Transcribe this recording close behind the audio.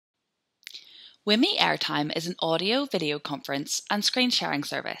Wimi Airtime is an audio, video conference and screen sharing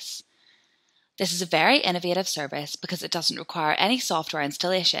service. This is a very innovative service because it doesn't require any software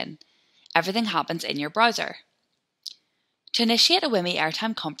installation. Everything happens in your browser. To initiate a Wimi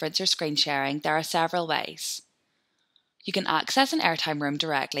Airtime conference or screen sharing, there are several ways. You can access an Airtime room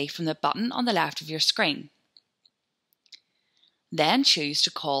directly from the button on the left of your screen. Then choose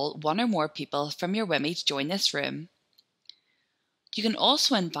to call one or more people from your Wimi to join this room. You can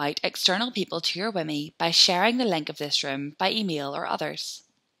also invite external people to your Wimi by sharing the link of this room by email or others.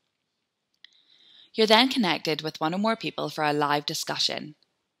 You're then connected with one or more people for a live discussion.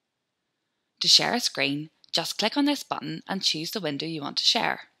 To share a screen, just click on this button and choose the window you want to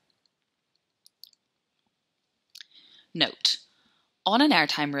share. Note: on an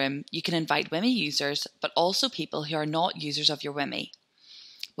Airtime room, you can invite Wimi users, but also people who are not users of your Wimi.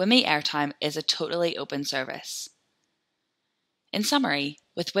 Wimi Airtime is a totally open service. In summary,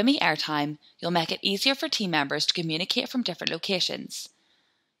 with Wimi Airtime, you'll make it easier for team members to communicate from different locations.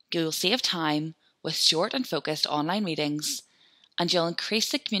 You'll save time with short and focused online meetings, and you'll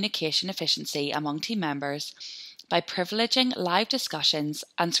increase the communication efficiency among team members by privileging live discussions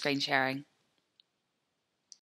and screen sharing.